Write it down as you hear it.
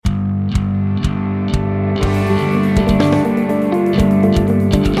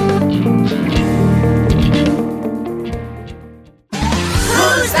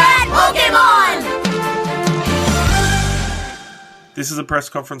This is a press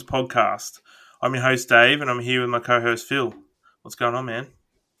conference podcast. I'm your host, Dave, and I'm here with my co-host, Phil. What's going on, man?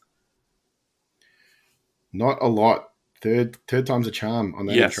 Not a lot. Third time's a charm on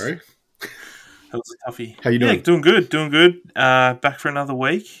that intro. That was a toughie. How you doing? Yeah, doing good. Back for another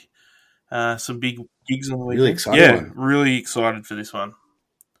week. Some big gigs on the weekend. Really excited. Really excited for this one.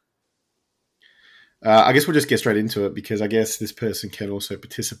 I guess we'll just get straight into it because I guess this person can also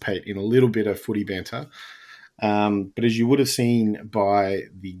participate in a little bit of footy banter. But as you would have seen by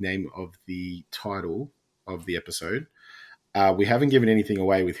the name of the title of the episode, we haven't given anything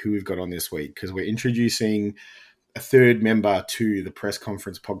away with who we've got on this week because we're introducing a third member to the press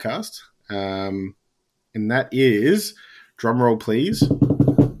conference podcast. And that is, drumroll please,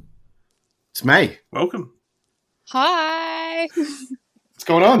 it's May. Welcome. Hi. What's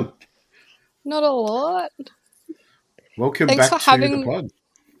going on? Not a lot. Welcome back to the pod.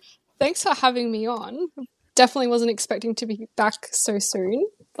 Thanks for having me on. Definitely wasn't expecting to be back so soon,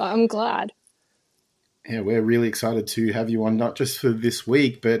 but I'm glad. Yeah, we're really excited to have you on, not just for this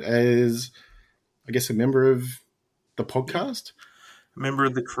week, but as, I guess, a member of the podcast. A member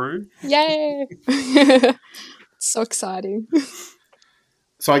of the crew. Yay! It's so exciting.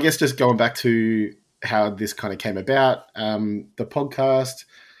 So I guess just going back to how this kind of came about, the podcast,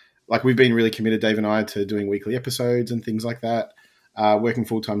 like we've been really committed, Dave and I, to doing weekly episodes and things like that, working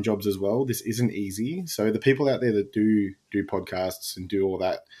full-time jobs as well. This isn't easy. So the people out there that do podcasts and do all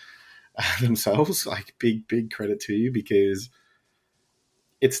that themselves, like big credit to you because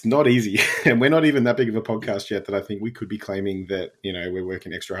it's not easy. And we're not even that big of a podcast yet that I think we could be claiming that, you know, we're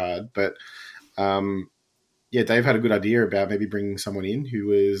working extra hard. But yeah, Dave had a good idea about maybe bringing someone in who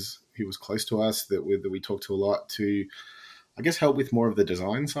was close to us that we talked to a lot to, I guess, help with more of the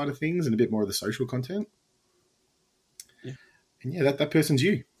design side of things and a bit more of the social content. Yeah. And yeah, that person's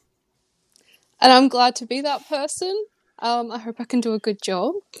you. And I'm glad to be that person. I hope I can do a good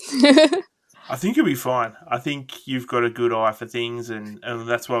job. I think you'll be fine. I think you've got a good eye for things, and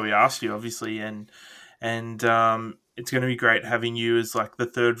that's why we asked you, obviously. And it's going to be great having you as like the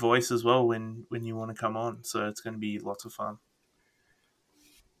third voice as well when you want to come on. So it's going to be lots of fun.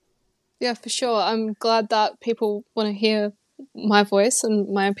 Yeah, for sure. I'm glad that people want to hear my voice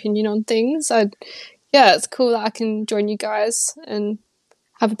and my opinion on things. It's cool that I can join you guys and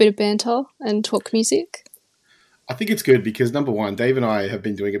have a bit of banter and talk music. I think it's good because, number one, Dave and I have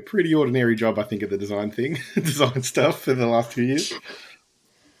been doing a pretty ordinary job, I think, at the design stuff for the last 2 years.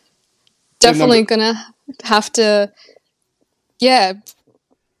 Definitely going to have to,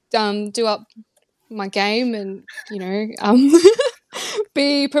 do up my game and,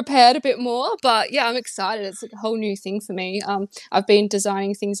 be prepared a bit more. But, yeah, I'm excited. It's a whole new thing for me. I've been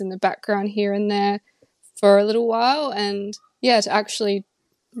designing things in the background here and there for a little while. And, to actually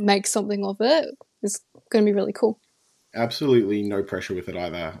make something of it is going to be really cool. Absolutely no pressure with it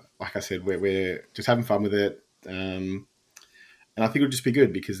either. Like I said, we're just having fun with it. And I think it'll just be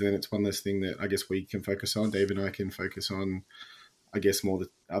good because then it's one less thing that I guess we can focus on. Dave and I can focus on, I guess, more the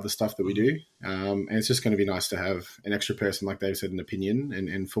other stuff that we do. And it's just going to be nice to have an extra person, like Dave said, an opinion.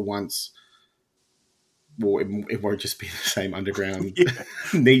 And for once, well, it won't just be the same underground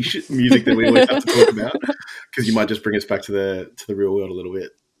niche music that we always have to talk about because you might just bring us back to the real world a little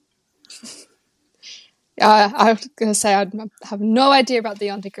bit. I was going to say I have no idea about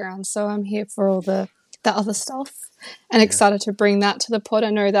the underground, so I'm here for all the other stuff and excited to bring that to the pod. I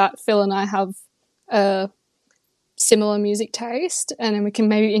know that Phil and I have a similar music taste, and then we can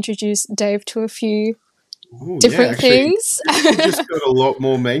maybe introduce Dave to a few different things. You just got a lot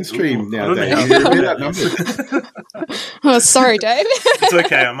more mainstream now, Dave. You're a bit outnumbered. Oh, sorry, Dave. It's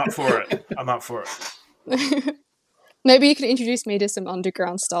okay. I'm up for it. Maybe you can introduce me to some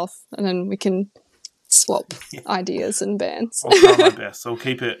underground stuff, and then we can swap ideas and bands. I'll try my best. I'll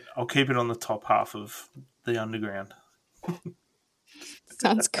keep it on the top half of the underground.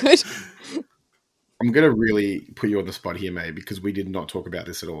 Sounds good. I'm going to really put you on the spot here, May, because we did not talk about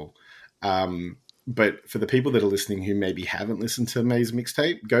this at all. But for the people that are listening who maybe haven't listened to May's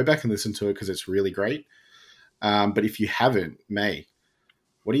mixtape, go back and listen to it because it's really great. But if you haven't, May,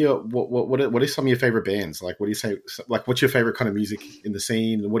 what are some of your favorite bands? Like, what do you say? Like, what's your favorite kind of music in the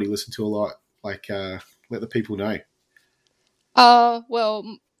scene? And what do you listen to a lot? Like, let the people know.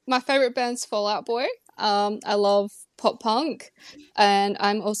 Well, my favorite band's Fall Out Boy. I love pop punk, and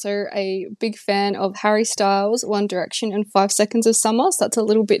I'm also a big fan of Harry Styles, One Direction, and 5 Seconds of Summer. So that's a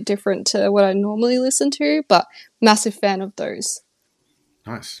little bit different to what I normally listen to, but massive fan of those.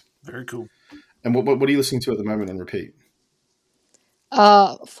 Nice, very cool. And what are you listening to at the moment on repeat?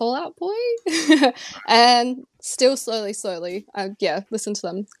 Fall Out Boy, and still slowly. Listen to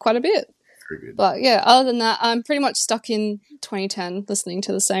them quite a bit. Very good. But yeah, other than that, I'm pretty much stuck in 2010 listening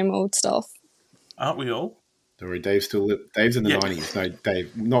to the same old stuff. Aren't we all? Don't worry, Dave's in the Yeah. 90s. No,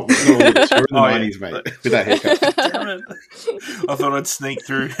 Dave, not all of us. You're in the Oh, yeah. 90s, mate, with that haircut. Damn it. I thought I'd sneak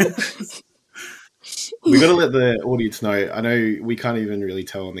through. We got to let the audience know. I know we can't even really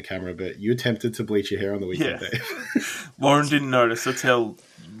tell on the camera, but you attempted to bleach your hair on the weekend, Yeah. Dave. Lauren didn't notice. That's how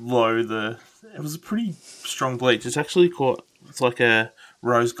low it was a pretty strong bleach. It's actually it's like a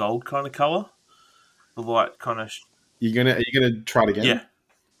rose gold kind of colour. The light kind of... Are you gonna try it again? Yeah.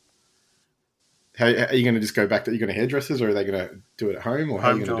 How are you gonna just go back to? Are you gonna hairdressers, or are they gonna do it at home, or how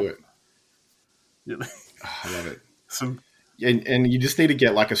are you Home gonna do job. it? Yeah. Oh, I love it. Some... And you just need to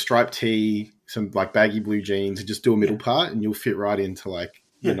get like a striped tee, some like baggy blue jeans, and just do a middle part, and you'll fit right into like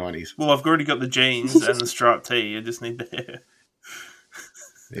Yeah. the 90s. Well, I've already got the jeans and the striped tee. I just need the hair.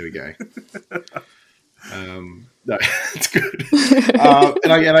 There we go. No, it's good.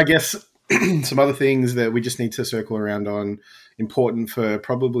 And I guess some other things that we just need to circle around on, important for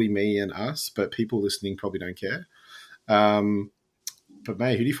probably me and us, but people listening probably don't care. But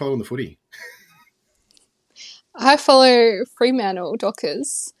May, who do you follow on the footy? I follow Fremantle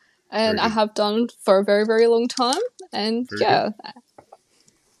Dockers, and Very I good. have done for a very, very long time. And Very yeah,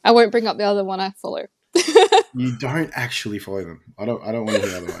 I won't bring up the other one I follow. You don't actually follow them. I don't want to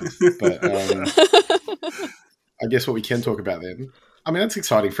hear otherwise. But I guess what we can talk about then. I mean, that's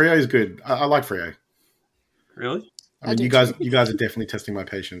exciting. Freo is good. I like Freo. Really? I mean, do you guys are definitely testing my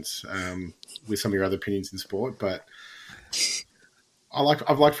patience with some of your other opinions in sport, but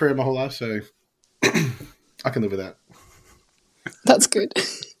I've liked Freo my whole life, so I can live with that. That's good.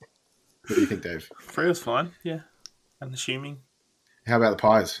 What do you think, Dave? Freo's fine, yeah. I'm assuming. How about the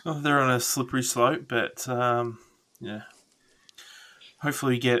Pies? Oh, they're on a slippery slope, but yeah.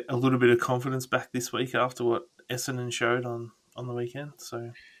 Hopefully we get a little bit of confidence back this week after what Essendon showed on the weekend.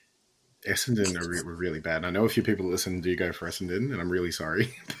 So Essendon were really bad. I know a few people that listen do go for Essendon, and I'm really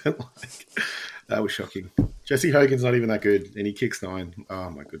sorry. But like, that was shocking. Jesse Hogan's not even that good, and he kicks 9. Oh,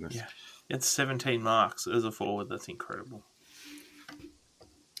 my goodness. yeah, he had 17 marks as a forward. That's incredible.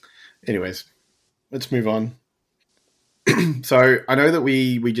 Anyways, let's move on. So I know that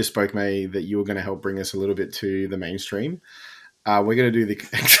we just spoke, May, that you were going to help bring us a little bit to the mainstream. We're going to do the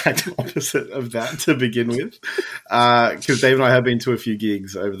exact opposite of that to begin with, because Dave and I have been to a few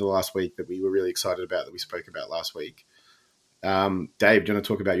gigs over the last week that we were really excited about, that we spoke about last week. Dave, do you want to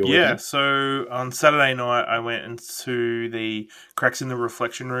talk about your Yeah, weekend? so on Saturday night I went into the Cracks in the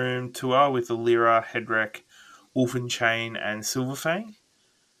Reflection Room tour with the Lyra, Headwreck, Wolf and Chain and Silverfang.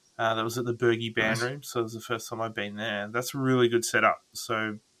 That was at the Bergie Band Nice. Room, so it was the first time I've been there. That's a really good setup.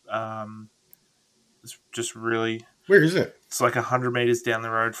 So it's just really... Where is it? It's like 100 metres down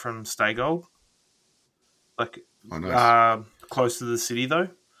the road from Staygold. Like, Oh, nice. close to the city, though.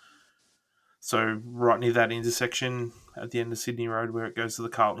 So right near that intersection at the end of Sydney Road where it goes to the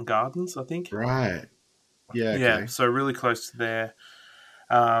Carlton Gardens, I think. Right. Yeah, okay. Yeah, so really close to there.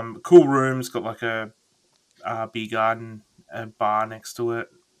 Cool rooms, got like a beer garden, a bar next to it.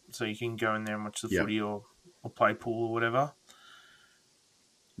 So you can go in there and watch the Yep. footy or play pool or whatever.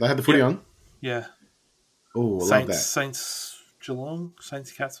 They had the footy Yeah. on? Yeah. Oh, I love that. Saints Geelong.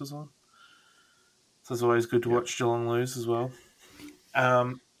 Saints Cats was on. So it's always good to watch Geelong lose as well.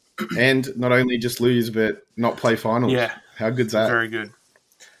 And not only just lose, but not play finals. Yeah. How good's that? Very good.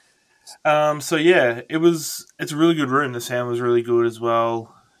 So yeah, it's a really good room. The sound was really good as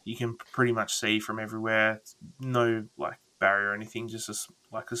well. You can pretty much see from everywhere. No like barrier or anything, just a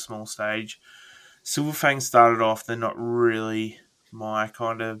small stage. Silverfang started off, they're not really my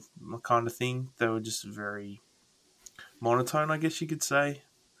kind of thing. They were just very monotone, I guess you could say.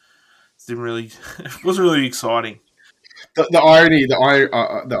 It wasn't really exciting. The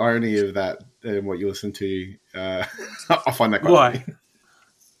irony of that and what you listen to, I find that quite Why? funny.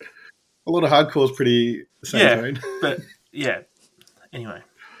 A lot of hardcore is pretty same Yeah. tone. But yeah. Anyway.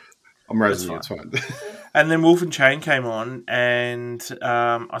 I'm roasting you, That's it's fine. And then Wolf and Chain came on, and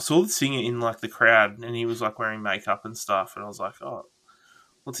I saw the singer in like the crowd, and he was like wearing makeup and stuff, and I was like, "Oh,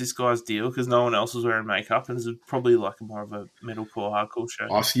 what's this guy's deal?" Because no one else was wearing makeup, and it was probably like more of a metalcore, hardcore show.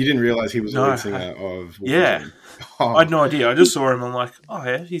 Oh, so you didn't realise he was the No. lead singer of Wolf and Yeah. Chain. Oh, I had no idea. I just saw him. I'm like, "Oh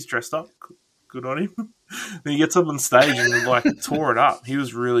yeah, he's dressed up. Good on him." Then he gets up on stage and like tore it up. He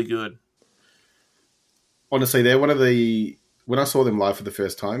was really good. honestly, they're one of the... When I saw them live for the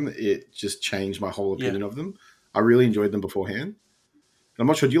first time, it just changed my whole opinion of them. I really enjoyed them beforehand. I'm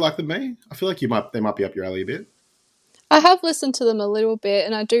not sure, do you like them, May? I feel like they might be up your alley a bit. I have listened to them a little bit,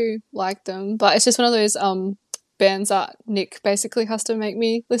 and I do like them, but it's just one of those bands that Nick basically has to make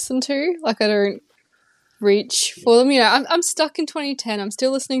me listen to. Like, I don't reach for them. You know, I'm stuck in 2010. I'm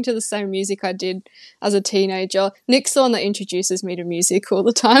still listening to the same music I did as a teenager. Nick's the one that introduces me to music all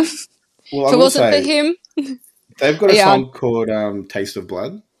the time. Well, If it wasn't for him, they've got a song called "Taste of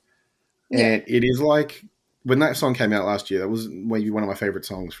Blood," Yeah. and it is like when that song came out last year. That was maybe one of my favorite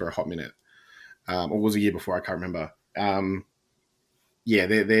songs for a hot minute, or was a year before. I can't remember. Yeah,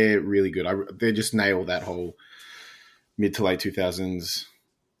 they're really good. They just nail that whole mid to late 2000s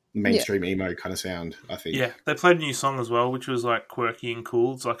mainstream emo kind of sound, I think. Yeah, they played a new song as well, which was like quirky and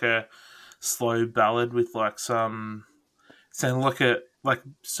cool. It's like a slow ballad with like some sounded like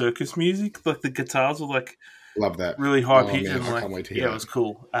circus music. Like the guitars were like love that, really high pitched, man, and I like can't wait to hear it was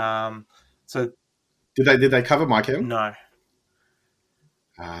cool. So did they cover My Chem? no,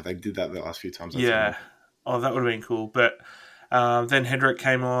 they did that the last few times. yeah, oh that would have been cool. But then Hedrick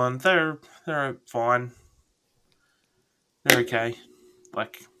came on. They're fine. They're okay.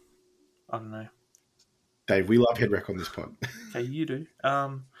 Like I don't know. Dave, we love Hedrick on this pod. Okay, you do.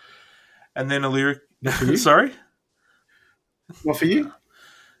 And then a lyric. Not for you? Sorry. Not for you?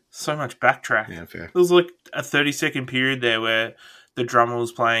 So much backtrack. Yeah, fair. There was like a 30-second period there where the drummer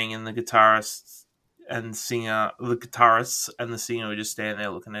was playing and the guitarists and the singer were just standing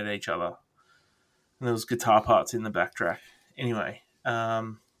there looking at each other. And there was guitar parts in the backtrack. Anyway,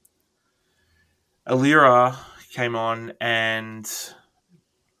 Alira came on and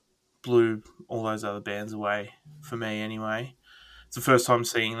blew all those other bands away for me anyway. It's the first time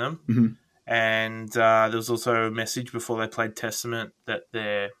seeing them. Mm-hmm. And there was also a message before they played Testament that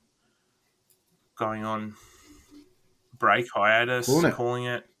they're going on break, hiatus, calling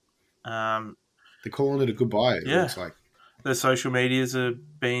it. They're calling it a goodbye, it looks like. Their social medias are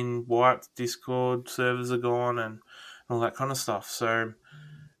being wiped, Discord servers are gone, and all that kind of stuff. So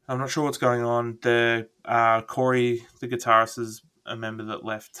I'm not sure what's going on. Corey, the guitarist, is a member that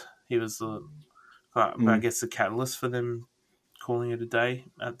left. He was I guess the catalyst for them calling it a day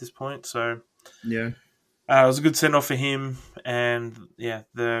at this point. So yeah, it was a good send off for him, and yeah,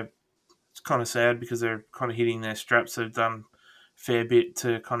 it's kind of sad because they're kind of hitting their straps. They've done a fair bit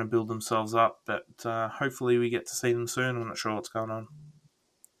to kind of build themselves up, but hopefully we get to see them soon. I'm not sure what's going on.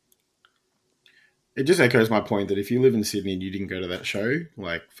 It just echoes my point that if you live in Sydney and you didn't go to that show,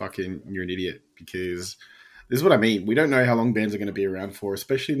 like fucking, you're an idiot, because this is what I mean. We don't know how long bands are going to be around for,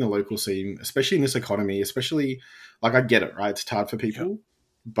 especially in the local scene, especially in this economy, especially, like, I get it, right? It's hard for people,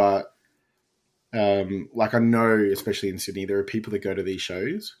 but like I know, especially in Sydney, there are people that go to these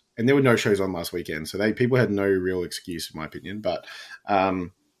shows, and there were no shows on last weekend, so people had no real excuse, in my opinion. But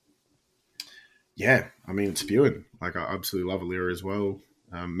yeah, I mean, it's spewing. Like, I absolutely love Alira as well.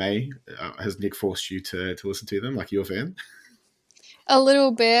 May, has Nick forced you to listen to them? Like, you're a fan? A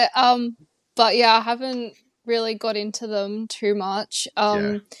little bit. But yeah, I haven't really got into them too much.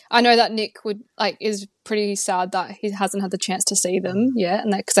 I know that Nick is pretty sad that he hasn't had the chance to see them yet,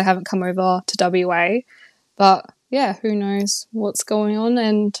 and because they haven't come over to WA. But yeah, who knows what's going on?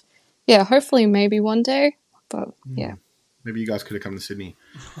 And yeah, hopefully maybe one day. But yeah, maybe you guys could have come to Sydney.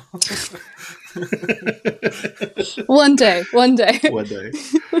 One day. One day.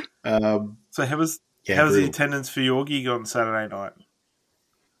 So how was the attendance for your gig on Saturday night?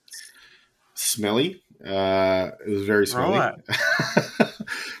 Smelly. It was very smelly. Right.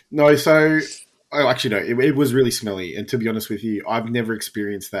 No, so actually no, it was really smelly. And to be honest with you, I've never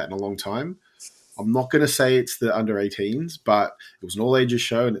experienced that in a long time. I'm not going to say it's the under 18s, but it was an all ages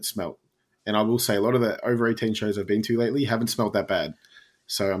show and it smelled. And I will say a lot of the over 18 shows I've been to lately haven't smelled that bad.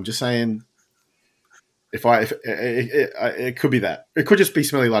 So I'm just saying, it could be that. It could just be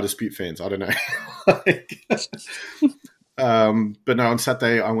smelly La Dispute fans. I don't know. But no, on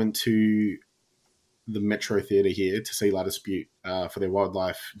Saturday I went to the Metro Theatre here to see La Dispute for their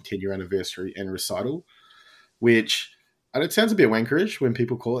Wildlife 10-year anniversary and recital, which it sounds a bit wankerish when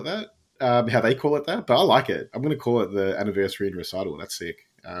people call it that, how they call it that, but I like it. I'm going to call it the anniversary and recital. That's sick.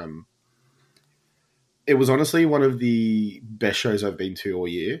 It was honestly one of the best shows I've been to all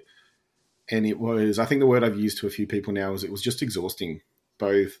year. And it was, I think the word I've used to a few people now is it was just exhausting,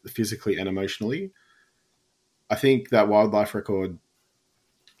 both physically and emotionally. I think that Wildlife record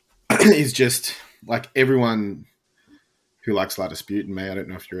is just like everyone who likes La Dispute, and May, I don't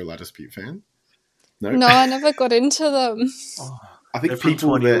know if you're a La Dispute fan. No, I never got into them. I think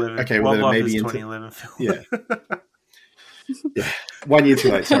people that, okay, well, they're maybe into 2011 film. Yeah. Yeah. 1 year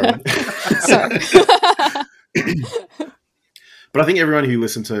too late, sorry. Sorry. But I think everyone who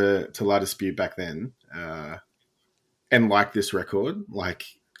listened to La Dispute back then and liked this record,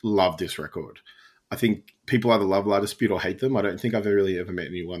 loved this record. I think people either love La Dispute or hate them. I don't think I've really ever met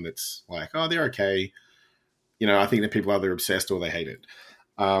anyone that's like, oh, they're okay. You know, I think that people are either obsessed or they hate it.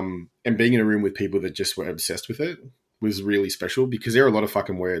 And being in a room with people that just were obsessed with it was really special because there are a lot of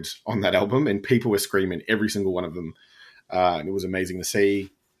fucking words on that album and people were screaming every single one of them. And it was amazing to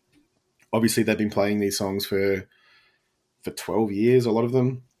see. Obviously, they've been playing these songs for 12 years, a lot of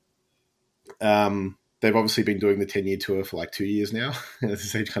them. They've obviously been doing the 10-year tour for like 2 years now,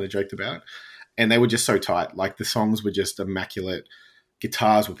 as they kind of joked about. And they were just so tight. Like the songs were just immaculate.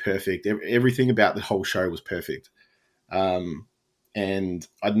 Guitars were perfect. Everything about the whole show was perfect. And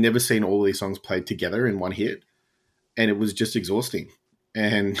I'd never seen all of these songs played together in one hit. And it was just exhausting.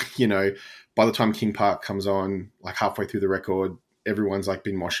 And, you know, by the time King Park comes on, like halfway through the record, everyone's like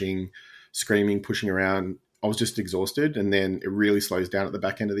been moshing, screaming, pushing around. I was just exhausted. And then it really slows down at the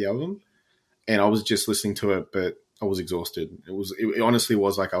back end of the album. And I was just listening to it, but I was exhausted. It honestly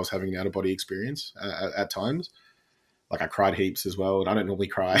was like I was having an out-of-body experience at times. Like I cried heaps as well. And I don't normally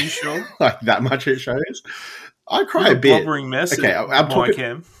cry. Are you sure? like that much at shows. I cry You're a bit. Blubbering mess. Okay, I'm talking.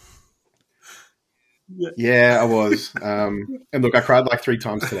 Cam. Yeah, I was. And look, I cried like 3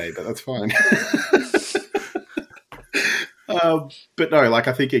 times today, but that's fine. But no, like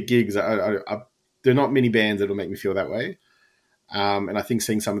I think at gigs, there are not many bands that'll make me feel that way. And I think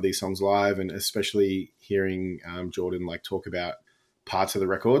seeing some of these songs live, and especially hearing Jordan like talk about parts of the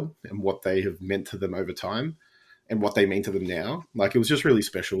record and what they have meant to them over time, and what they mean to them now, like it was just really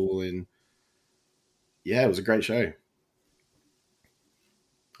special. And yeah, it was a great show.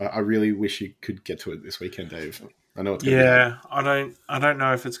 I really wish you could get to it this weekend, Dave. I know it's going to be hard. I don't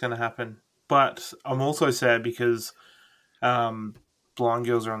know if it's going to happen, but I'm also sad because Blind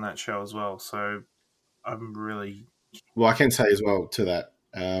Girls are on that show as well. So I'm really well. I can say as well to that,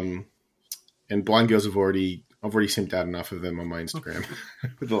 and Blind Girls I've already simped out enough of them on my Instagram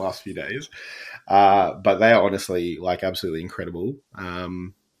for the last few days, but they are honestly like absolutely incredible.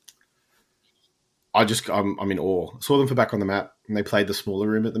 I'm in awe. Saw them for Back on the Map, and they played the smaller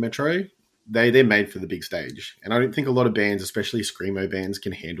room at the Metro. They're made for the big stage, and I don't think a lot of bands, especially screamo bands,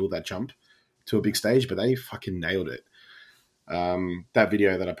 can handle that jump to a big stage. But they fucking nailed it. That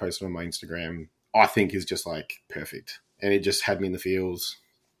video that I posted on my Instagram, I think, is just like perfect, and it just had me in the feels.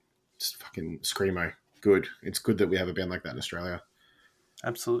 Just fucking screamo, good. It's good that we have a band like that in Australia.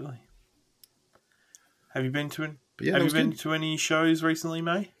 Absolutely. Have you been to to any shows recently,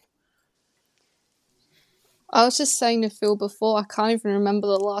 May? I was just saying to Phil before, I can't even remember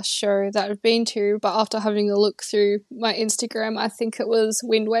the last show that I've been to, but after having a look through my Instagram, I think it was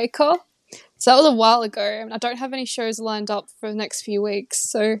Wind Waker. So that was a while ago, and I don't have any shows lined up for the next few weeks,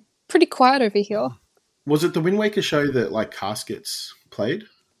 so pretty quiet over here. Was it the Wind Waker show that like Caskets played?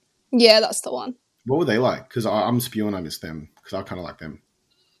 Yeah, that's the one. What were they like? Because I'm spewing I missed them, because I kind of like them.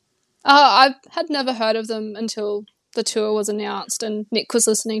 I had never heard of them until the tour was announced and Nick was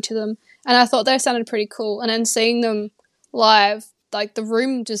listening to them, and I thought they sounded pretty cool. And then seeing them live, like the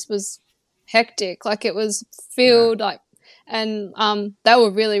room just was hectic, like it was filled, and they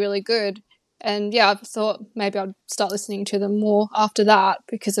were really, really good. And yeah, I thought maybe I'd start listening to them more after that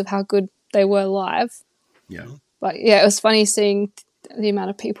because of how good they were live. Yeah. But yeah, it was funny seeing the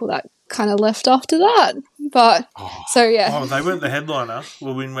amount of people that kind of left after that. But so yeah. Oh, they weren't the headliner.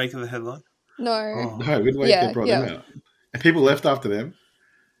 Were Wind Waker the headline? No. Oh. No, Wind Waker brought them out. And people left after them.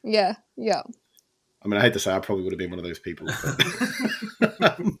 Yeah. I mean, I hate to say I probably would have been one of those people.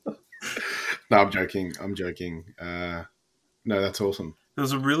 But no, I'm joking. No, that's awesome. There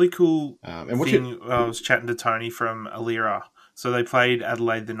was a really cool thing. I was chatting to Tony from Alira. So they played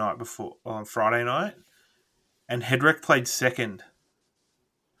Adelaide the night before, on Friday night, and Headwreck played second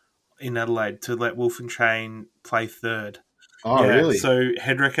in Adelaide to let Wolf and Chain play third. Oh, yeah, really? So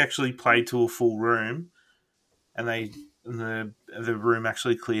Headwreck actually played to a full room, and the room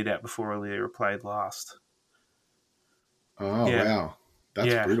actually cleared out before Alira played last. Oh, wow.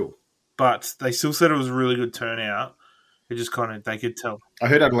 That's brutal. But they still said it was a really good turnout. It just they could tell. I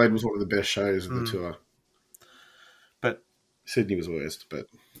heard Adelaide was one of the best shows of the tour. But Sydney was worst, but...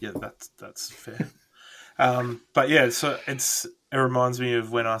 Yeah, that's fair. But yeah, so it reminds me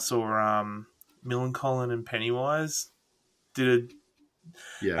of when I saw Millencolin and Pennywise did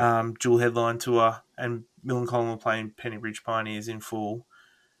a dual headline tour, and Millencolin were playing Penny Ridge Pioneers in full.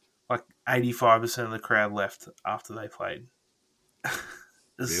 Like 85% of the crowd left after they played.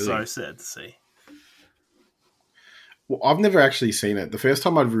 It's so sad to see. Well, I've never actually seen it. The first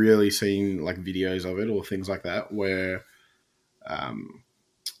time I've really seen like videos of it or things like that, where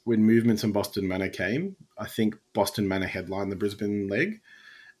when Movements and Boston Manor came, I think Boston Manor headlined the Brisbane leg,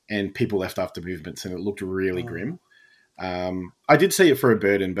 and people left after Movements, and it looked really grim. I did see it for a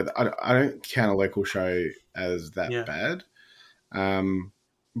burden, but I don't count a local show as that bad.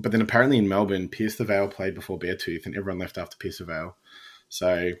 But then apparently in Melbourne, Pierce the Veil played before Beartooth, and everyone left after Pierce the Veil.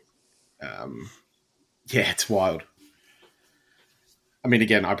 So, yeah, it's wild. I mean,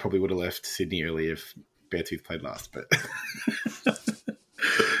 again, I probably would have left Sydney early if Beartooth played last, but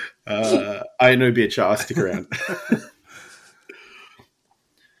I know, bitch, I'll stick around.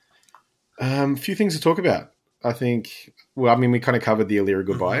 A few things to talk about. I think, well, I mean, we kind of covered the Alira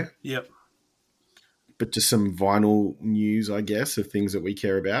goodbye. Yep. But just some vinyl news, I guess, of things that we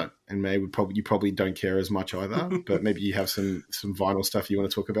care about. And maybe you probably don't care as much either, but maybe you have some vinyl stuff you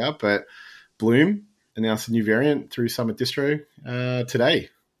want to talk about. But Bloom announced a new variant through Summit Distro today.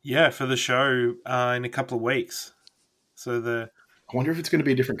 Yeah, for the show in a couple of weeks. So I wonder if it's going to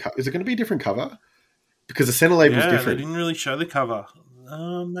be a different cover. Is it going to be a different cover? Because the center label is different. They didn't really show the cover.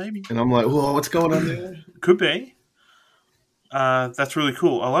 Maybe. And I'm like, whoa, what's going on there? Could be. That's really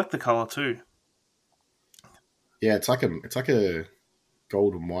cool. I like the color too. Yeah, it's like a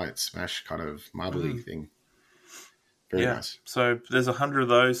gold and white smash kind of marbly thing. Very nice. So there's 100 of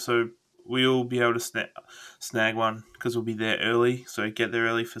those. So we'll be able to snag one because we'll be there early. So get there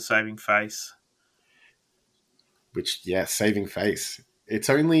early for Saving Face. Which, yeah, Saving Face.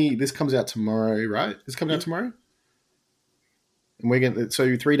 This comes out tomorrow, right? This comes out tomorrow? And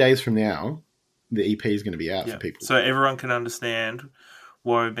so 3 days from now, the EP is going to be out for people. So everyone can understand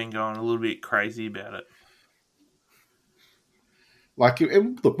why we've been going a little bit crazy about it. Like,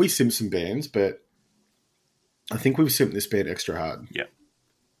 look, we simp some bands, but I think we've simped this band extra hard. Yeah.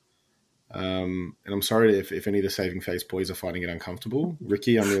 And I'm sorry if any of the Saving Face boys are finding it uncomfortable.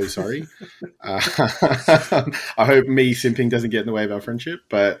 Ricky, I'm really sorry. I hope me simping doesn't get in the way of our friendship,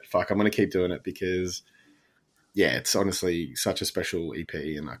 but fuck, I'm going to keep doing it because, yeah, it's honestly such a special EP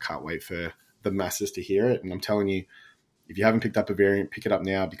and I can't wait for the masses to hear it. And I'm telling you, if you haven't picked up a variant, pick it up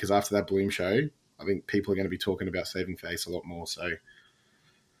now because after that Bloom show, I think people are going to be talking about Saving Face a lot more. So,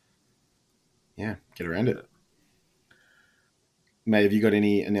 yeah, get around it. May, have you got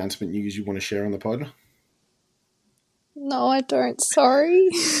any announcement news you want to share on the pod? No, I don't. Sorry.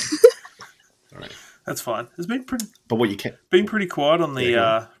 All right. That's fine. It's been pretty quiet on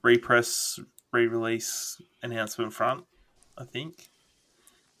the repress, re-release announcement front, I think.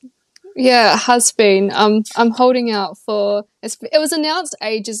 Yeah, it has been. I'm holding out for... It was announced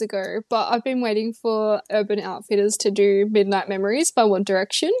ages ago, but I've been waiting for Urban Outfitters to do Midnight Memories by One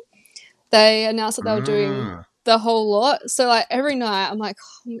Direction. They announced that they were doing the whole lot. So, like, every night I'm like,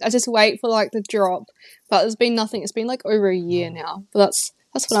 I just wait for, like, the drop. But there's been nothing. It's been, like, over a year now. But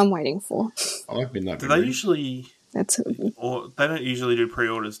that's what I'm waiting for. I like Midnight Do Memories. they usually... Or they don't usually do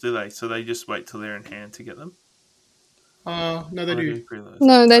pre-orders, do they? So they just wait till they're in hand to get them? No, they do.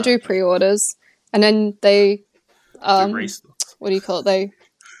 No, they do pre-orders. And then they... do restocks. What do you call it? They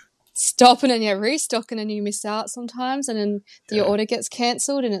stop and then, restock and then you miss out sometimes. And then your order gets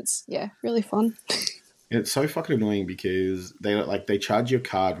cancelled and it's, really fun. It's so fucking annoying because they charge your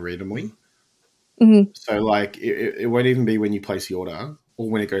card randomly. Mm-hmm. So, like, it won't even be when you place the order or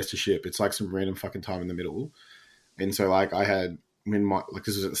when it goes to ship. It's like some random fucking time in the middle. And so, like, I had...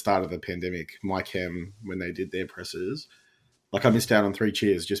 this was at the start of the pandemic, My Chem, when they did their presses, like I missed out on 3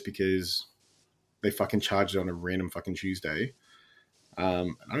 cheers just because they fucking charged it on a random fucking Tuesday. I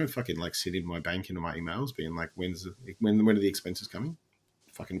don't fucking like sit in my bank into my emails being like, when are the expenses coming?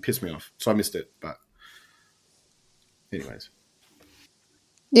 Fucking pissed me off. So I missed it, but anyways.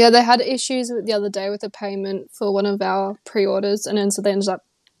 Yeah, they had issues the other day with the payment for one of our pre-orders and then so they ended up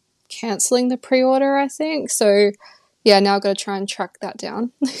cancelling the pre-order, I think. So yeah, now I've got to try and track that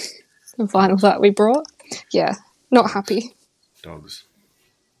down. The vinyl that we brought. Yeah, not happy. Dogs.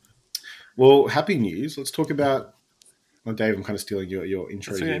 Well, happy news. Let's talk about... Well, Dave, I'm kind of stealing your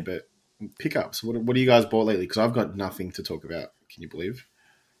intro here, but pickups. What do you guys bought lately? Because I've got nothing to talk about. Can you believe?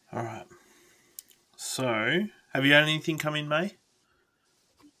 All right. So, have you had anything come in, May?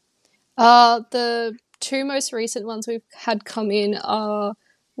 The 2 most recent ones we've had come in are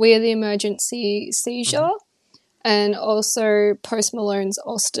We Are the Emergency Seizure and also Post Malone's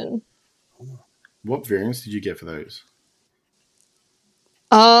Austin. What variants did you get for those?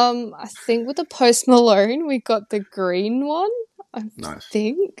 I think with the Post Malone, we got the green one. I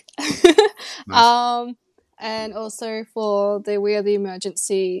think. Nice. And also for the We Are the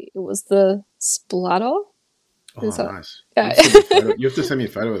Emergency, it was the Splatter. Oh, nice. Yeah. You have to send me a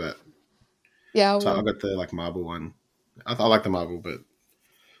photo of that. Yeah. So I got the marble one. I like the marble, but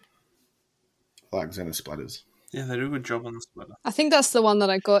I like Xena splatters. Yeah, they do a good job on the splatter. I think that's the one that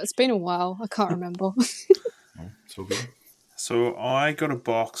I got. It's been a while. I can't remember. It's all good. So I got a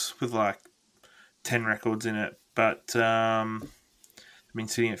box with 10 records in it, but I've been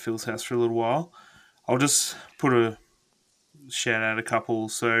sitting at Phil's house for a little while. I'll just shout out a couple.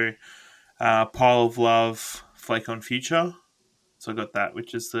 So Pile of Love, Flake on Future. So I got that,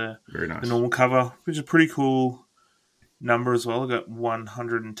 which is the Very nice. normal cover, which is a pretty cool number as well. I got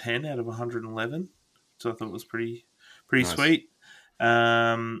 110 out of 111, so I thought it was pretty Nice. sweet.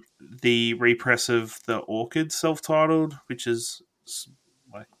 The repress of the Orchid self-titled, which is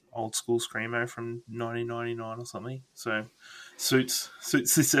like old school screamo from 1999 or something. So suits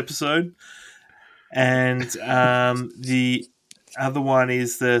this episode. And the other one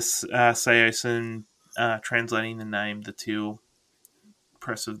is this Seosin translating the name, the teal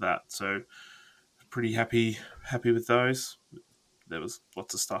press of that. So pretty happy with those. There was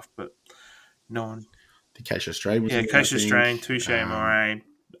lots of stuff, but no one. The Acacia Strain was Acacia Strain, Touche Moray,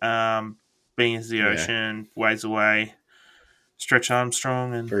 Being as the Ocean, Ways Away, Stretch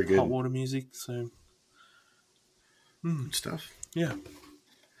Armstrong, and Hot Water Music. So good stuff. Yeah.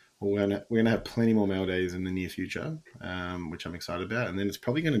 Well, we're gonna have plenty more mail days in the near future, which I'm excited about. And then it's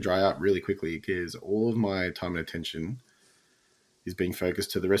probably going to dry up really quickly because all of my time and attention is being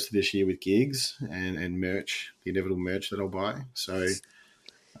focused to the rest of this year with gigs and merch, the inevitable merch that I'll buy. So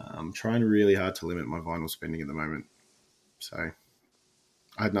I'm trying really hard to limit my vinyl spending at the moment. So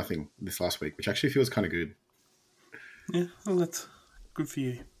I had nothing this last week, which actually feels kind of good. Yeah, well, that's good for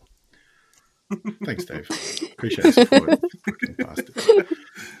you. Thanks, Dave. Appreciate the support. Fucking bastard.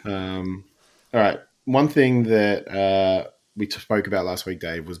 All right. One thing that we spoke about last week,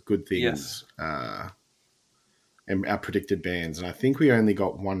 Dave, was good things and our predicted bands. And I think we only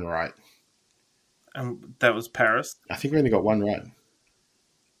got one right. That was Paris? I think we only got one right.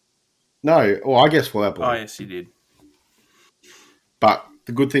 No. Well, I guess Fall Out Boy. Oh, yes, you did. But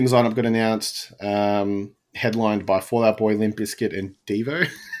the good things lineup got announced, headlined by Fall Out Boy, Limp Bizkit, and Devo.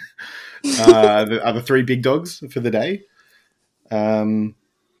 Are the three big dogs for the day. And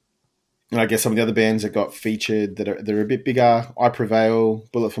I guess some of the other bands that got featured that are a bit bigger: I Prevail,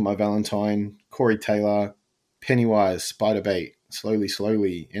 Bullet for My Valentine, Corey Taylor, Pennywise, Spiderbait,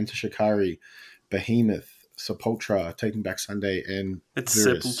 Slowly, Enter Shikari, Behemoth, Sepultura, Taking Back Sunday, and it's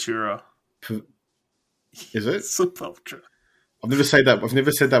Virus. Sepultura. Is it Sepultura? I've never said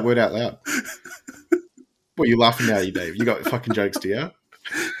that word out loud. What, you laughing now, you Dave? You got fucking jokes, do you?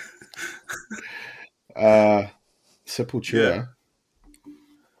 Sepultura. Yeah.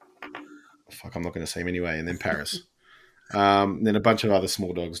 Fuck, I'm not going to say him anyway. And then Paris. Then a bunch of other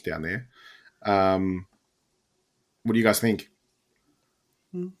small dogs down there. What do you guys think?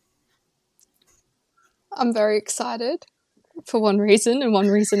 I'm very excited for one reason and one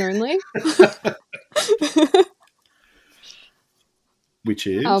reason only. Which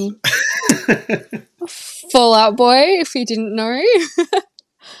is? Fall Out Boy, if you didn't know.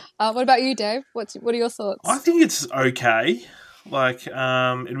 What about you, Dave? What are your thoughts? I think it's okay. Like,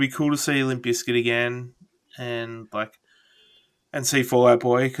 it'd be cool to see Limp Bizkit again and see Fall Out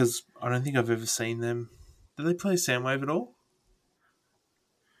Boy, because I don't think I've ever seen them. Did they play Soundwave at all?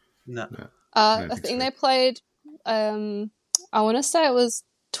 No. I think they played, I want to say it was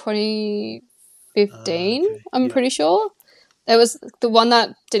 2015, okay. I'm pretty sure. It was the one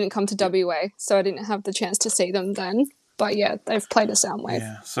that didn't come to WA, so I didn't have the chance to see them then. But yeah, they've played a Soundwave.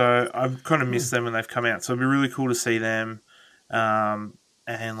 Yeah, so I've kind of missed them when they've come out. So it'd be really cool to see them. And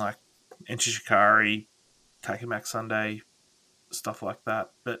like Enter Shikari, Taking Back Sunday, stuff like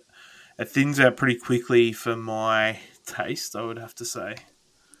that. But it thins out pretty quickly for my taste, I would have to say.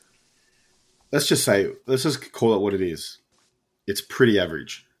 Let's just call it what it is. It's pretty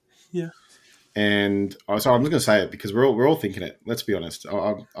average. Yeah. And I'm just going to say it because we're all thinking it. Let's be honest.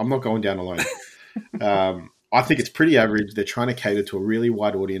 I'm not going down alone. I think it's pretty average. They're trying to cater to a really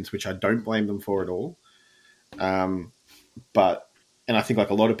wide audience, which I don't blame them for at all. And I think like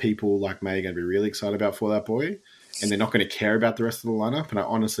a lot of people like me are going to be really excited about Fall Out Boy, and they're not going to care about the rest of the lineup. And I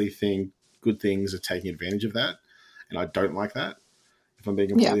honestly think Good Things are taking advantage of that, and I don't like that, if I'm being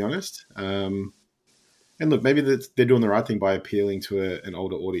completely honest. And look, maybe they're doing the right thing by appealing to an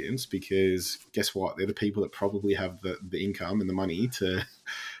older audience, because guess what? They're the people that probably have the income and the money to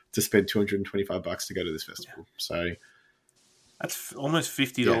spend $225 to go to this festival. Yeah. So that's almost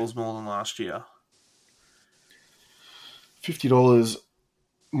 $50 more than last year. $50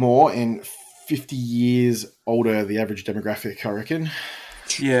 more and 50 years older, the average demographic, I reckon.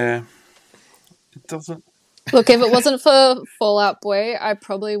 Yeah. It doesn't... Look, if it wasn't for Fall Out Boy, I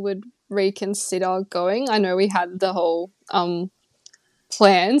probably would reconsider going. I know we had the whole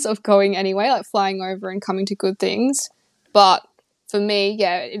plans of going anyway, like flying over and coming to Good Things. But for me,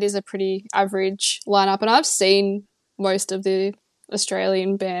 yeah, it is a pretty average lineup. And I've seen most of the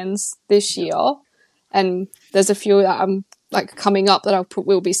Australian bands this year. And there's a few that I'm like coming up that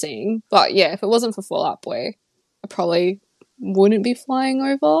will be seeing. But yeah, if it wasn't for Fall Out Boy, I probably wouldn't be flying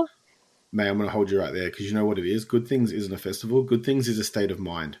over. May, I'm going to hold you right there because you know what it is. Good Things isn't a festival. Good Things is a state of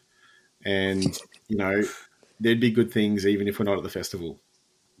mind, and you know there'd be good things even if we're not at the festival.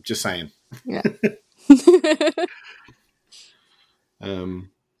 Just saying. Yeah.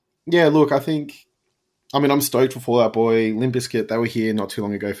 Yeah. Look, I'm stoked for Fall Out Boy, Limp Bizkit. They were here not too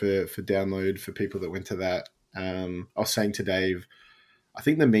long ago for download for people that went to that. I was saying to Dave, I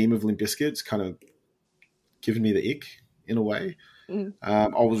think the meme of Limp Bizkit's kind of given me the ick in a way. I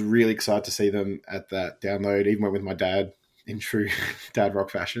was really excited to see them at that download. Even went with my dad in true dad rock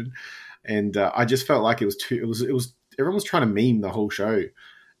fashion, and I just felt like it was everyone was trying to meme the whole show,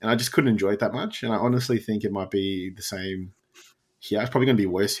 and I just couldn't enjoy it that much. And I honestly think it might be the same here. It's probably going to be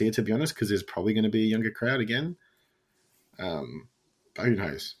worse here, to be honest, because there's probably going to be a younger crowd again. But who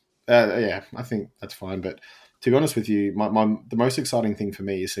knows? Yeah, I think that's fine. But to be honest with you, the most exciting thing for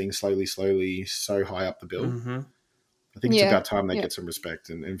me is seeing Slowly so high up the bill. Mm-hmm. I think it's about time they get some respect.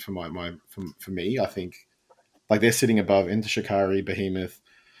 And for for me, I think like they're sitting above Enter Shikari, Behemoth,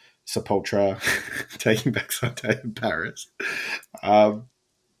 Sepultura, Taking Back Sunday in Paris. And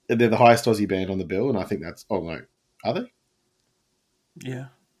they're the highest Aussie band on the bill, and I think that's... Oh, no. Are they? Yeah.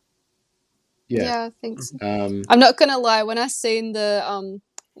 Yeah, I think so. I'm not going to lie. When I seen the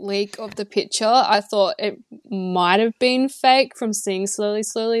leak of the picture, I thought it might have been fake from seeing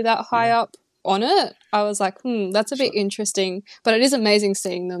Slowly that high up on it. I was like, that's a bit interesting. But it is amazing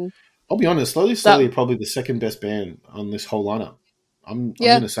seeing them. I'll be honest, Slowly are probably the second best band on this whole lineup. I'm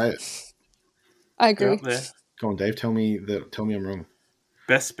going to say it. I agree. Go on, Dave. Tell me I'm wrong.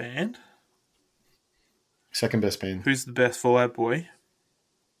 Best band? Second best band. Who's the best Fall Out Boy?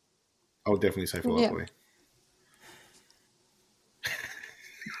 I would definitely say Fall Out Boy.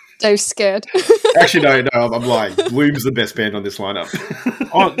 Dave's scared. Actually, no, I'm lying. Bloom's the best band on this lineup.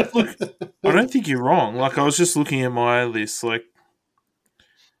 Oh, look, I don't think you're wrong. Like, I was just looking at my list. Like,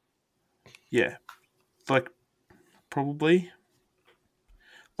 yeah, like probably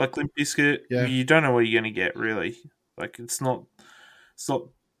like Limp Bizkit. Yeah. You don't know what you're going to get, really. Like, it's not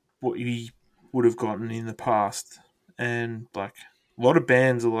what you would have gotten in the past, and like a lot of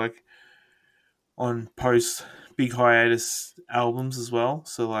bands are like on post big hiatus albums as well.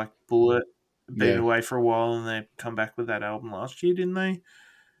 So like Bullet been away for a while and they come back with that album last year, didn't they?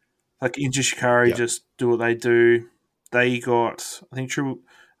 Like Enter Shikari just do what they do. They got, I think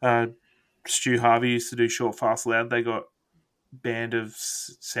Stu Harvey used to do Short Fast Loud. They got banned of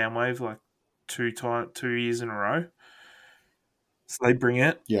Soundwave like 2 years in a row. So they bring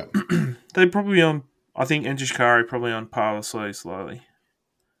it. Yeah. They're probably on, I think Enter Shikari probably on par with Slowly.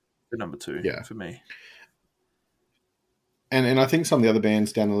 The number 2 for me. And I think some of the other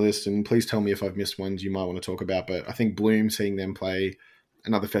bands down the list, and please tell me if I've missed ones you might want to talk about, but I think Bloom, seeing them play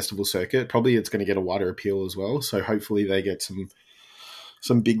another festival circuit, probably it's going to get a wider appeal as well. So hopefully they get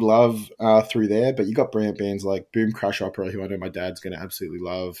some big love through there. But you got bands like Boom Crush Opera, who I know my dad's going to absolutely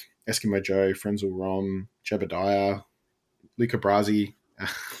love, Eskimo Joe, Frenzal Rom, Jebediah, Luca Brasi.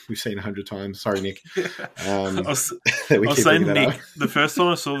 We've seen 100 times. Sorry, Nick. I was saying Nick. The first time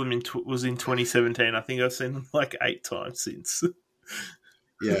I saw them was in 2017. I think I've seen them like 8 times since.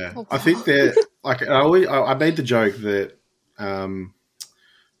 Yeah, I think they're like. I made the joke that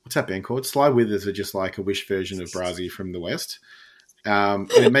what's that band called? Sly Withers are just like a Wish version of Brasi from the West,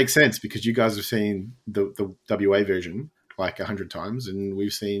 and it makes sense because you guys have seen the WA version like 100 times, and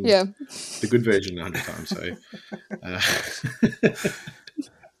we've seen the good version 100 times. So.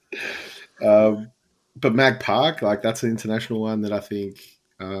 But Mag Park, like that's an international one that I think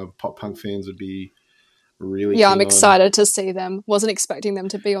pop punk fans would be really. Yeah, I'm excited to see them. Wasn't expecting them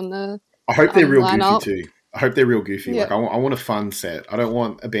to be on the. I hope they're real lineup. goofy too. I hope they're real goofy. Yeah. Like I want a fun set. I don't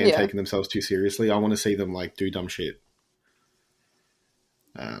want a band taking themselves too seriously. I want to see them like do dumb shit.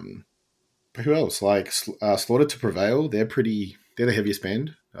 But who else? Like Slaughter to Prevail. They're the heaviest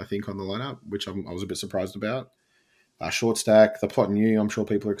band I think on the lineup, which I was a bit surprised about. Short Stack, The Plot New, I'm sure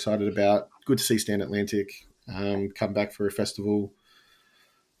people are excited about. Good to see Stand Atlantic come back for a festival.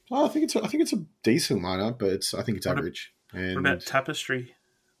 I think it's a decent lineup, but I think it's average. What about Tapestry?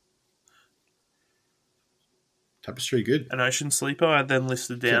 Tapestry, good. An Ocean Sleeper, I had them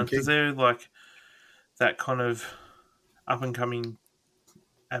listed down because they're like that kind of up and coming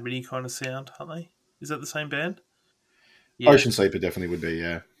Amity kind of sound, aren't they? Is that the same band? Yeah. Ocean Sleeper definitely would be,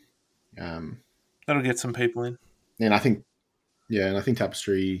 yeah. That'll get some people in. And I think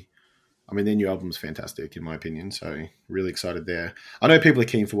Tapestry, I mean, their new album's fantastic in my opinion, so really excited there. I know people are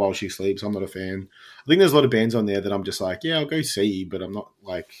keen for While She Sleeps. I'm not a fan. I think there's a lot of bands on there that I'm just like, yeah, I'll go see, but I'm not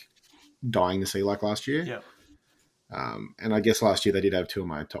like dying to see like last year. Yeah. And I guess last year they did have 2 of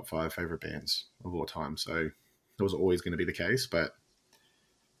my top 5 favorite bands of all time, so that was always going to be the case. But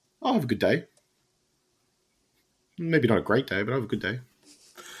I'll have a good day. Maybe not a great day, but I'll have a good day.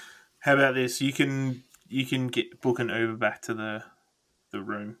 How about this? You can book an Uber back to the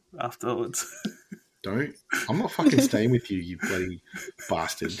room afterwards. Don't. I'm not fucking staying with you, you bloody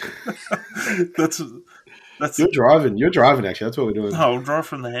bastard. That's You're driving. You're driving, actually. That's what we're doing. I'll drive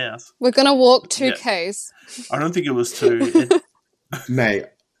from the house. We're going to walk 2Ks. I don't think it was 2. Mate,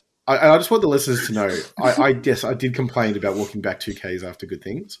 I just want the listeners to know, I did complain about walking back 2Ks after Good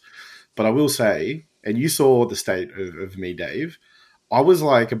Things, but I will say, and you saw the state of me, Dave, I was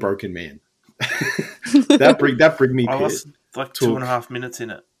like a broken man. that bring me I pit. lost like 2.5 minutes in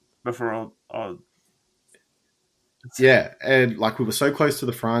it before I Yeah, and like we were so close to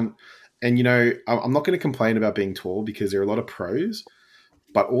the front, and you know, I'm not going to complain about being tall because there are a lot of pros,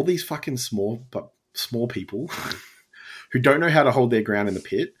 but all these fucking small people who don't know how to hold their ground in the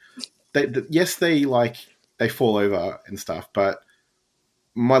pit, they fall over and stuff, but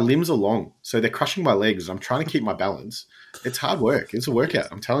my limbs are long, so they're crushing my legs. I'm trying to keep my balance. It's hard work. It's a workout,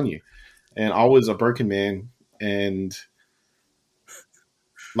 I'm telling you. And I was a broken man, and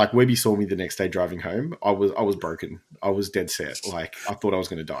like Webby saw me the next day driving home, I was broken. I was dead set. Like I thought I was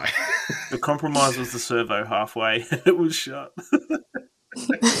going to die. The compromise was the servo halfway. It was shut.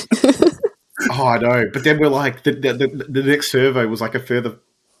 Oh, I know. But then we're like, the next servo was like a further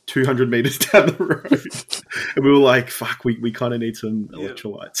 200 meters down the road. And we were like, fuck, we kind of need some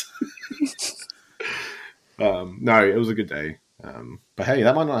electrolytes. No, it was a good day. But hey,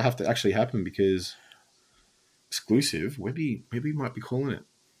 that might not have to actually happen because exclusive, Webby might be calling it.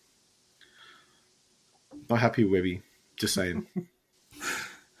 Not happy with Webby. Just saying.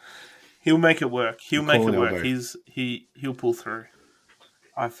 He'll make it work. He'll make it work. Elbow. He'll pull through.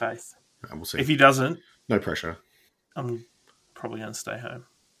 I have faith. We'll see. If he doesn't, No pressure. I'm probably going to stay home.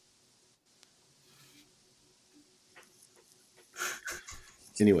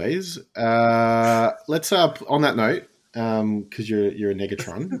 Anyways, let's on that note, because you're a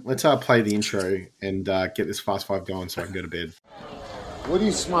Negatron, let's play the intro and get this Fast Five going so I can go to bed. What are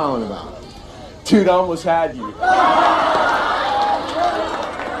you smiling about? Dude, I almost had you. You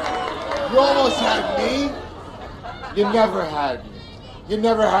almost had me? You never had me. You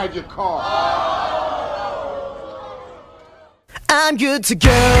never had your car. I'm good to go,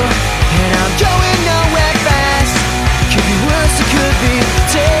 and I'm going nowhere fast. Could be worse, it could be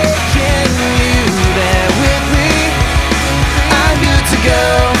taking you there with me. I'm good to go,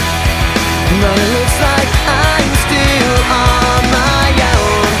 but it looks like I'm still on my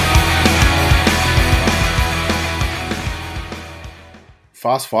own.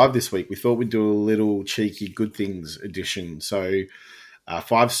 Fast Five this week. We thought we'd do a little cheeky Good Things edition. So,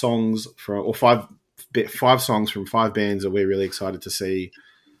 5 songs from 5 songs from 5 bands that we're really excited to see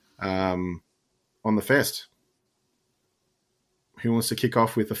on the fest. Who wants to kick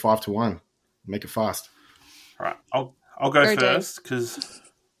off with the 5-1? Make it fast. All right, I'll go Go, first because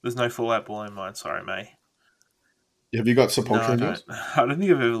there's no Fallout Boy in mine. Sorry, May. Have you got No, Sepultura I in don't. yours? I don't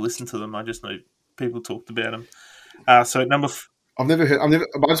think I've ever listened to them. I just know people talked about them. So number. I've never heard.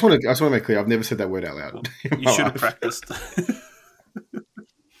 But I just want to make clear. I've never said that word out loud. in You my should have life. practiced.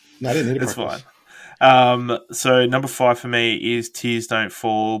 No, I didn't need to It's practice. fine. So number 5 for me is "Tears Don't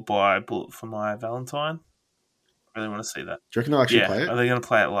Fall" by Bullet for My Valentine. I really want to see that. Do you reckon they'll actually Yeah, play it? are they going to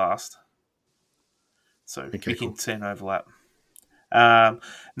play it last? So Okay, we can cool. see an overlap.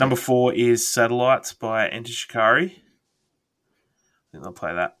 Number 4 is "Satellites" by Enter Shikari. I think they'll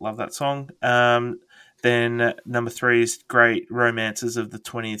play that. Love that song. Then number 3 is "Great Romances of the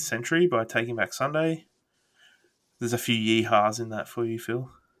 20th Century" by Taking Back Sunday. There's a few yeehaws in that for you,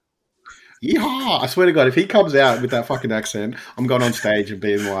 Phil. Yeehaw! I swear to God, if he comes out with that fucking accent, I'm going on stage and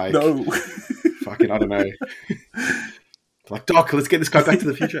being like, No. fucking, I don't know. Like, Doc, let's get this guy back to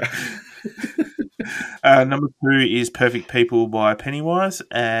the future. Number 2 is "Perfect People" by Pennywise.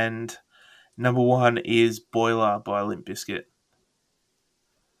 And number 1 is "Boiler" by Limp Bizkit,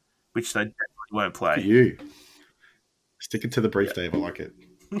 which they definitely won't Look at play. you. Stick it to the brief, Dave. I like it.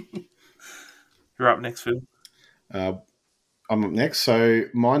 You're up next, Phil. I'm up next. So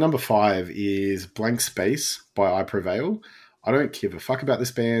my number 5 is "Blank Space" by I Prevail. I don't give a fuck about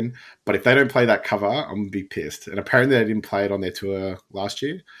this band, but if they don't play that cover, I'm going to be pissed. And apparently they didn't play it on their tour last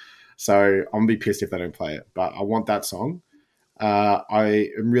year. So I'm going to be pissed if they don't play it. But I want that song.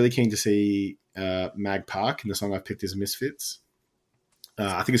 I am really keen to see Mag Park, and the song I've picked is "Misfits."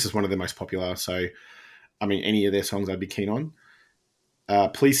 I think this is one of their most popular. So, I mean, any of their songs I'd be keen on.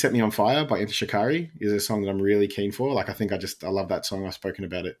 "Please Set Me on Fire" by Enter Shikari is a song that I'm really keen for. Like, I love that song. I've spoken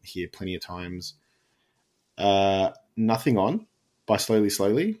about it here plenty of times. "Nothing On" by Slowly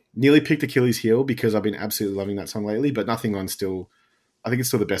Slowly. Nearly picked Achilles Heel because I've been absolutely loving that song lately, but "Nothing On" still I think it's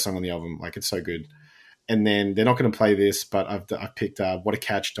still the best song on the album. Like, it's so good. And then they're not going to play this, but I've picked What a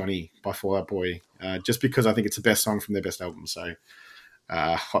Catch, Donny by Fall Out Boy, just because I think it's the best song from their best album. So,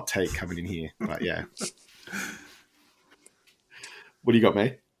 hot take coming in here. But yeah. What do you got,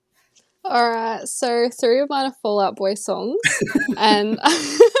 mate? All right, so 3 of mine are Fall Out Boy songs, and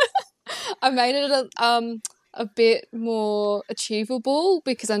I made it a bit more achievable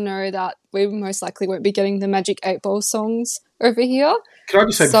because I know that we most likely won't be getting the Magic 8 Ball songs over here. Can I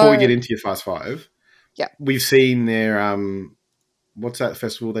just say, before we get into your Fast Five, yeah, we've seen their what's that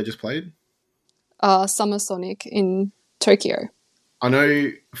festival they just played? Summer Sonic in Tokyo. I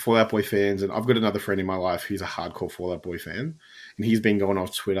know Fall Out Boy fans, and I've got another friend in my life who's a hardcore Fall Out Boy fan, and he's been going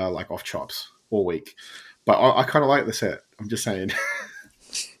off Twitter like off chops all week. But I kind of like the set. I'm just saying.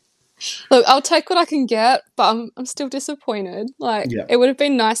 Look, I'll take what I can get, but I'm still disappointed. Like, It would have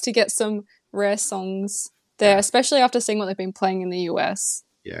been nice to get some rare songs there, especially after seeing what they've been playing in the US.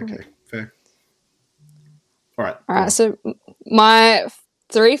 Yeah, okay, fair. All right. All right, so my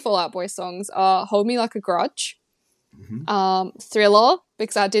 3 Fall Out Boy songs are Hold Me Like a Grudge, Thriller,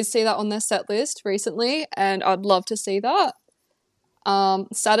 because I did see that on their set list recently, and I'd love to see that.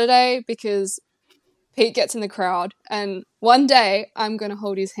 Saturday, because Pete gets in the crowd, and one day I'm going to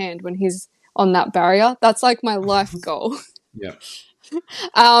hold his hand when he's on that barrier. That's like my life goal. Yeah.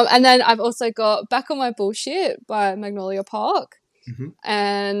 And then I've also got Back on My Bullshit by Magnolia Park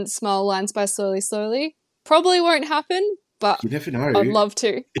and Smile Lines by Slowly Slowly. Probably won't happen, but you never know. I'd love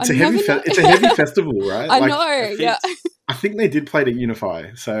to. It's a heavy festival, right? I know, yeah. I think they did play to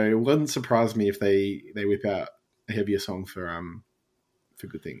Unify, so it wouldn't surprise me if they whip out a heavier song for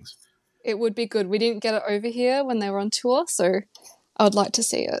Good Things. It would be good. We didn't get it over here when they were on tour, so I would like to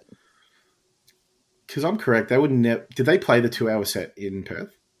see it. Because I'm correct, they would did they play the 2-hour set in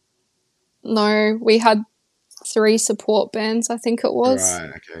Perth? No, we had 3 support bands, I think it was. Right,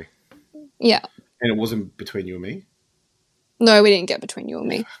 okay. Yeah. And it wasn't Between You and Me? No, we didn't get Between You and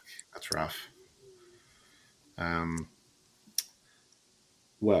Me. That's rough.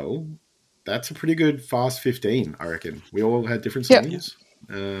 Well, that's a pretty good fast 15, I reckon. We all had different songs.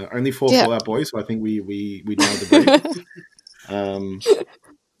 Only 4 Fall Out Boys, so I think we nailed the break.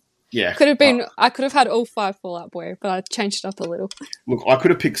 Yeah. Could have been. I could have had all 5 Fall Out Boy, but I changed it up a little. Look, I could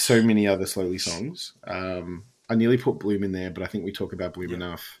have picked so many other Slowly songs. I nearly put Bloom in there, but I think we talk about Bloom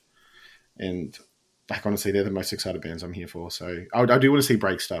enough. And like, honestly, they're the most excited bands I'm here for. So I do want to see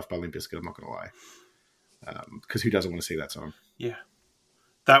Break Stuff by Limp Bizkit, I'm not going to lie. Because who doesn't want to see that song? Yeah.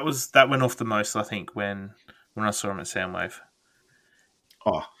 That went off the most, I think, when I saw them at Soundwave.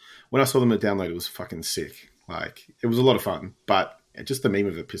 Oh, when I saw them at Download, it was fucking sick. Like, it was a lot of fun, but just the meme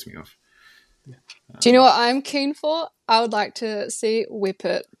of it pissed me off. Do you know what I'm keen for? I would like to see Whip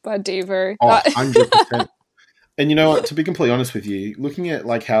It by Devo. Oh, 100%. And you know what? To be completely honest with you, looking at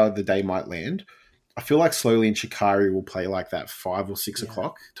like how the day might land, I feel like Slowly and Shikari will play like that 5 or 6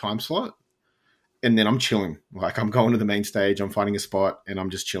 o'clock time slot. And then I'm chilling. Like, I'm going to the main stage, I'm finding a spot, and I'm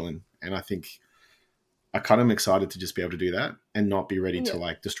just chilling. And I think I kind of am excited to just be able to do that and not be ready to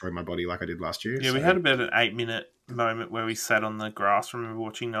like destroy my body like I did last year. Yeah, we had about an 8-minute moment where we sat on the grass. Remember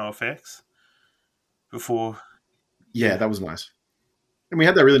watching NoFX before? Yeah, that was nice. And we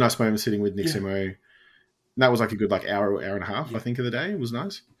had that really nice moment sitting with Nick Simo. And that was like a good like hour and a half, I think, of the day. It was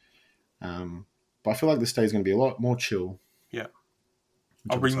nice. But I feel like this day is going to be a lot more chill. Yeah.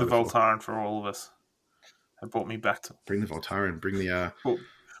 I'll bring the Voltaren for all of us. That brought me back to... Bring the Voltaren. Bring the...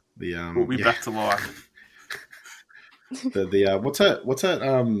 brought me back to life. What's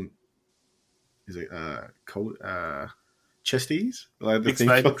that? Is it cold? Chesties? Like the thing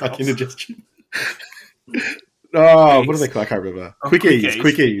for like indigestion. Oh, what do they call? I can't remember.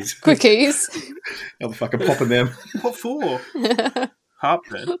 Quickies. How the fucking popping them? What for?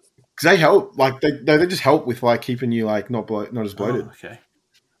 Heartburn. Because they help. Like they just help with like keeping you like not as bloated. Oh, okay.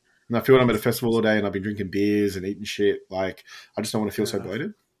 And I feel when I'm at a festival all day and I've been drinking beers and eating shit, like I just don't want to feel so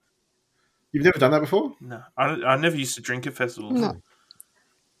bloated. You've never done that before? No, I never used to drink at festivals. No.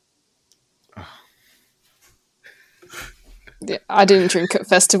 Yeah, I didn't drink at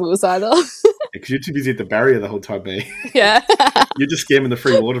festivals either. Because you're too busy at the barrier the whole time, mate. Yeah. You're just scamming the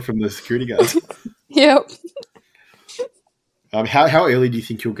free water from the security guards. Yep. How early do you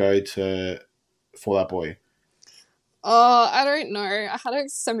think you'll go to Fall Out Boy? I don't know. I had a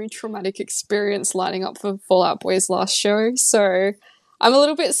semi-traumatic experience lining up for Fall Out Boy's last show, so I'm a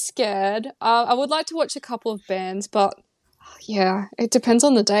little bit scared. I would like to watch a couple of bands, but yeah, it depends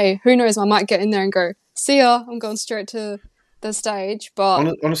on the day. Who knows? I might get in there and go, see ya, I'm going straight to the stage,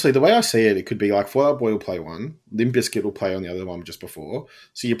 but Honestly, the way I see it, it could be like Fall Out Boy will play one, Limp Bizkit will play on the other one just before.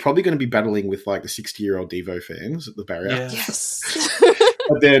 So you're probably going to be battling with like the 60-year-old Devo fans at the barrier. Yeah. yes.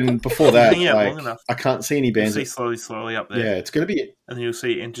 But then before that, Hang out long like, enough. I can't see any You'll bands. see slowly up there. Yeah, it's going to be. And then you'll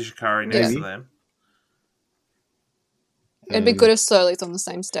see Enter Shikari next Maybe. to them. It'd be good if Slowly's on the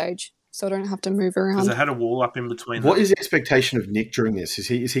same stage, so I don't have to move Because around. they had a wall up in between What them. is the expectation of Nick during this? Is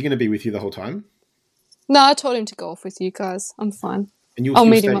he going to be with you the whole time? No, I told him to go off with you guys. I'm fine. And I'll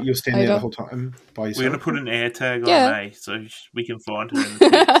meet him you'll stand there later. the whole time by We're yourself? going to put an air tag Yeah. on May so we can find her. In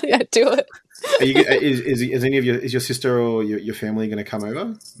the Yeah, do it. Are you, is any of is your sister or your family going to come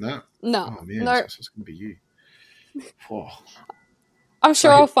over? No. No, Oh man, no. so it's going to be you. Oh. I'm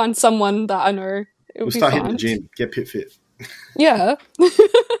sure I- I'll find someone that I know. It'll We'll be start fine. hitting the gym. Get pit fit. Yeah.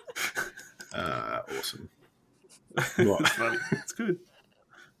 Awesome. It's Right. funny. It's good.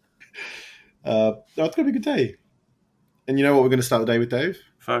 No, it's going to be a good day. And you know what we're going to start the day with, Dave?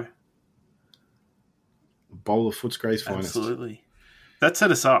 Fo. A bowl of Footscray's finest. Absolutely. That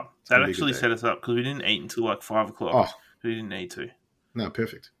set us up. That gonna be a actually good day. set us up because we didn't eat until like 5 o'clock. Oh, We didn't need to. no,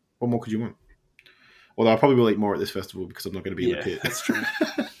 perfect. What more could you want? Although I probably will eat more at this festival because I'm not going to be in Yeah, the pit. that's true.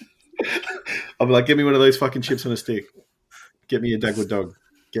 I'll be like, get me one of those fucking chips on a stick. Get me a Dagwood dog.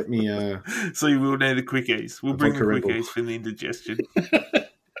 Get me So you will need the quickies. We'll bring the vodka Red Bull. quickies for the indigestion.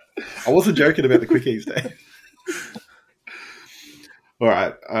 I wasn't joking about the quickies, Dave. All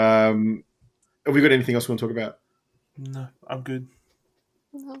right. Have we got anything else we want to talk about? No, I'm good.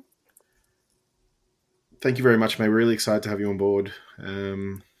 No. Thank you very much, mate. We're really excited to have you on board.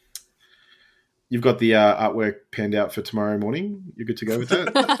 You've got the artwork panned out for tomorrow morning. You're good to go with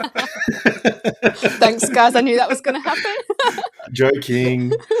that? Thanks, guys. I knew that was going to happen.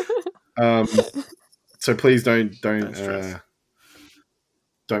 Joking. So please don't stress.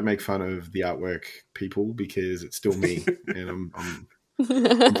 don't make fun of the artwork, people, because it's still me, and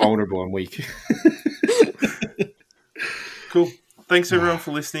I'm vulnerable. I'm weak. Cool. Thanks everyone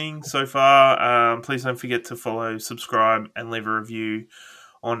for listening so far. Please don't forget to follow, subscribe, and leave a review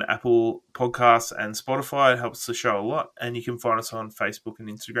on Apple Podcasts and Spotify. It helps the show a lot. And you can find us on Facebook and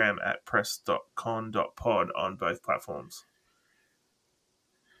Instagram at press.con.pod on both platforms.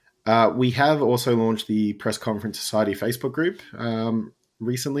 We have also launched the Press Conference Society Facebook group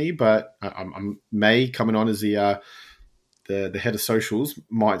recently, but May coming on as the head of socials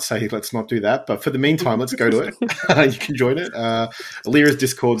might say let's not do that. But for the meantime, let's go to it. You can join it. Alira's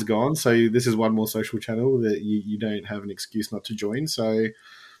Discord's gone, so this is one more social channel that you don't have an excuse not to join. So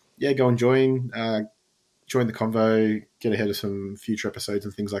yeah, go and join the convo, get ahead of some future episodes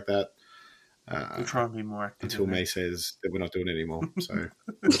and things like that. We'll try and be more active. Until May says that we're not doing it anymore. So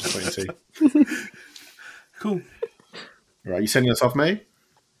we'll just wait and see. Cool. All right, you sending us off, May?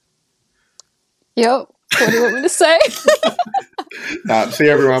 Yep. What do you want me to say? See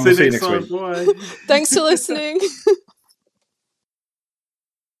you, everyone. We'll see you next time. week. Bye. Thanks for listening.